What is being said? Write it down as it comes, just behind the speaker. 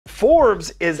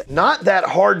Forbes is not that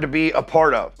hard to be a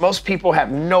part of. Most people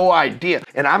have no idea.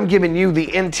 And I'm giving you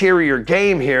the interior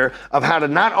game here of how to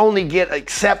not only get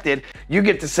accepted, you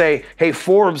get to say, hey,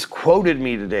 Forbes quoted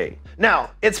me today. Now,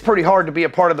 it's pretty hard to be a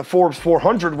part of the Forbes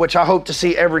 400, which I hope to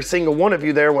see every single one of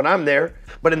you there when I'm there.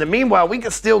 But in the meanwhile, we can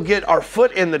still get our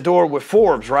foot in the door with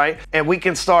Forbes, right? And we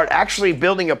can start actually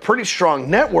building a pretty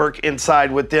strong network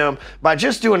inside with them by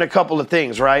just doing a couple of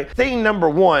things, right? Thing number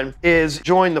one is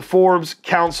join the Forbes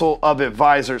Council of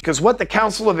Advisors. Because what the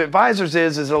Council of Advisors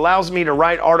is it allows me to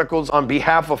write articles on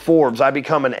behalf of Forbes. I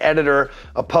become an editor,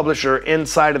 a publisher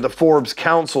inside of the Forbes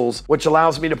Councils, which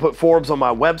allows me to put Forbes on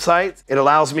my website. It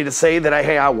allows me to say that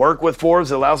I work with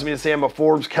Forbes. It allows me to say I'm a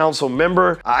Forbes Council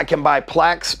member. I can buy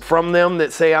plaques from them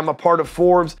that say I'm a part of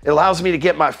Forbes. It allows me to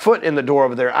get my foot in the door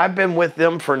over there. I've been with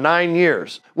them for 9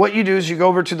 years. What you do is you go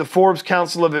over to the Forbes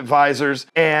Council of Advisors,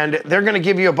 and they're going to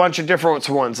give you a bunch of different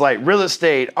ones like real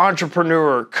estate,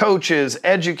 entrepreneur, coaches,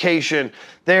 education.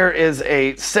 There is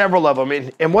several of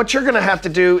them. And what you're going to have to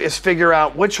do is figure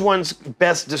out which one's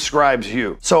best describes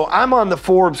you. So I'm on the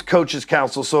Forbes Coaches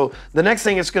Council. So the next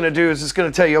thing it's going to do is it's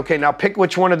going to tell you, okay, now pick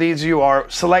which one of these you are,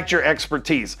 select your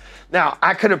expertise. Now,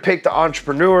 I could have picked the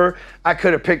entrepreneur. I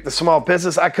could have picked the small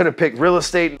business. I could have picked real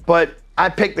estate, but I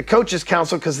picked the Coaches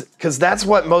Council because that's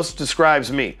what most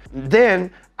describes me. Then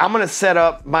I'm gonna set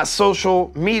up my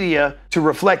social media to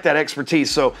reflect that expertise.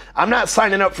 So I'm not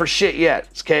signing up for shit yet,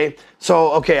 okay?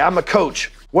 So, okay, I'm a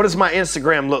coach. What does my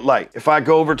Instagram look like? If I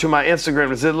go over to my Instagram,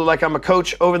 does it look like I'm a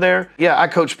coach over there? Yeah, I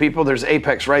coach people. There's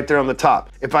Apex right there on the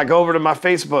top. If I go over to my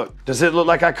Facebook, does it look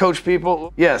like I coach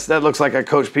people? Yes, that looks like I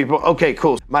coach people. Okay,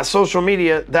 cool. My social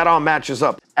media, that all matches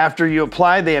up. After you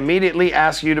apply, they immediately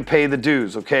ask you to pay the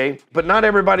dues, okay? But not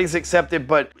everybody's accepted,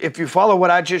 but if you follow what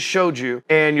I just showed you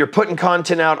and you're putting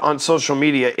content out on social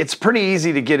media, it's pretty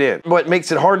easy to get in. What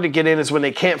makes it hard to get in is when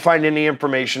they can't find any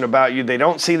information about you. They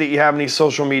don't see that you have any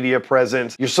social media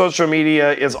presence. Your social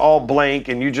media is all blank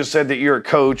and you just said that you're a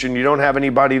coach and you don't have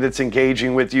anybody that's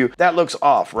engaging with you. That looks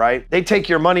off, right? They take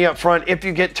your money up front. If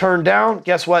you get turned down,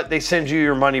 guess what? They send you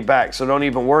your money back, so don't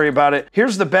even worry about it.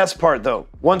 Here's the best part though.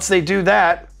 Once they do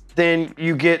that, then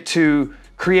you get to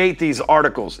create these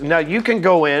articles. Now you can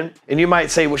go in and you might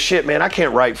say, well, shit, man, I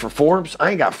can't write for Forbes. I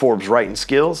ain't got Forbes writing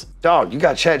skills. Dog, you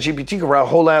got ChatGPT, can write a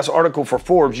whole ass article for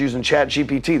Forbes using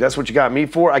ChatGPT. That's what you got me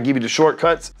for. I give you the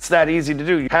shortcuts. It's that easy to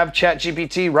do. You have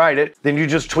ChatGPT write it, then you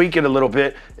just tweak it a little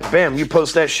bit, and bam, you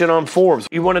post that shit on Forbes.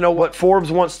 You wanna know what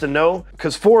Forbes wants to know?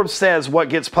 Because Forbes says what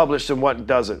gets published and what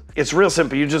doesn't. It's real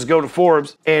simple. You just go to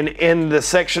Forbes, and in the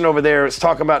section over there, it's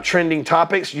talking about trending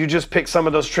topics. You just pick some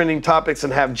of those trending topics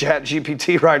and have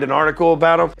ChatGPT write an article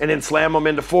about them, and then slam them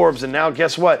into Forbes. And now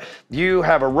guess what? You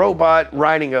have a robot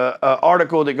writing an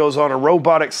article that goes on a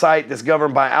robotic site that's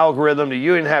governed by algorithm that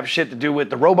you didn't have shit to do with.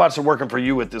 The robots are working for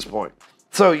you at this point.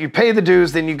 So you pay the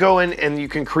dues, then you go in and you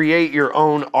can create your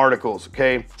own articles,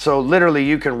 okay? So literally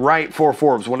you can write for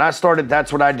Forbes. When I started,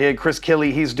 that's what I did. Chris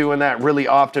Kelly, he's doing that really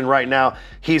often right now.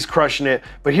 He's crushing it.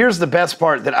 But here's the best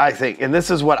part that I think, and this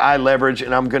is what I leverage,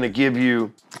 and I'm gonna give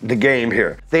you the game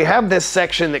here. They have this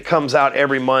section that comes out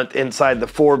every month inside the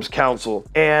Forbes Council,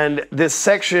 and this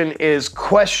section is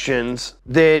questions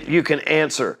that you can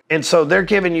answer. And so they're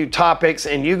giving you topics,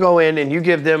 and you go in and you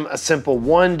give them a simple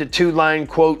 1 to 2 line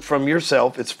quote from yourself.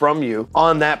 It's from you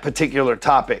on that particular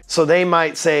topic. So they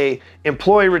might say,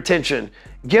 employee retention.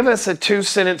 Give us a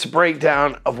 2-sentence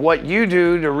breakdown of what you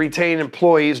do to retain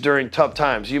employees during tough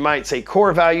times. You might say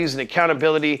core values and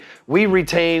accountability. We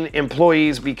retain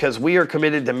employees because we are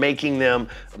committed to making them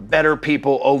better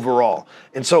people overall.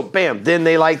 And so bam, then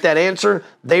they like that answer.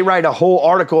 They write a whole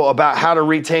article about how to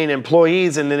retain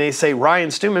employees. And then they say Ryan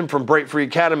Stewman from Break Free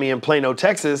Academy in Plano,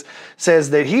 Texas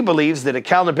says that he believes that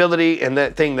accountability and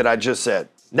that thing that I just said.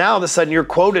 Now all of a sudden you're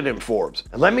quoted in Forbes.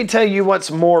 And let me tell you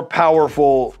what's more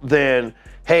powerful than,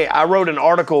 hey, I wrote an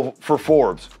article for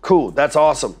Forbes. Cool, that's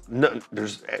awesome. No,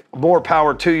 there's more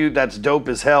power to you. That's dope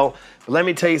as hell. But let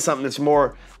me tell you something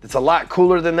that's a lot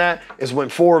cooler than that is when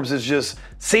Forbes is just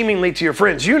seemingly to your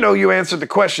friends. You know you answered the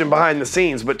question behind the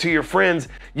scenes, but to your friends,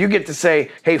 you get to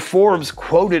say, hey, Forbes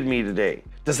quoted me today.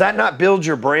 Does that not build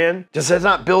your brand? Does that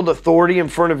not build authority in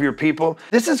front of your people?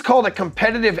 This is called a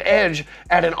competitive edge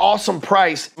at an awesome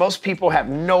price. Most people have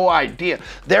no idea.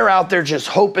 They're out there just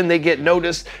hoping they get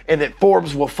noticed and that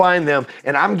Forbes will find them.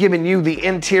 And I'm giving you the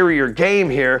interior game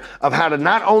here of how to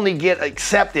not only get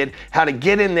accepted, how to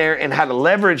get in there and how to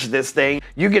leverage this thing.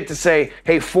 You get to say,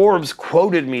 hey, Forbes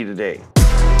quoted me today.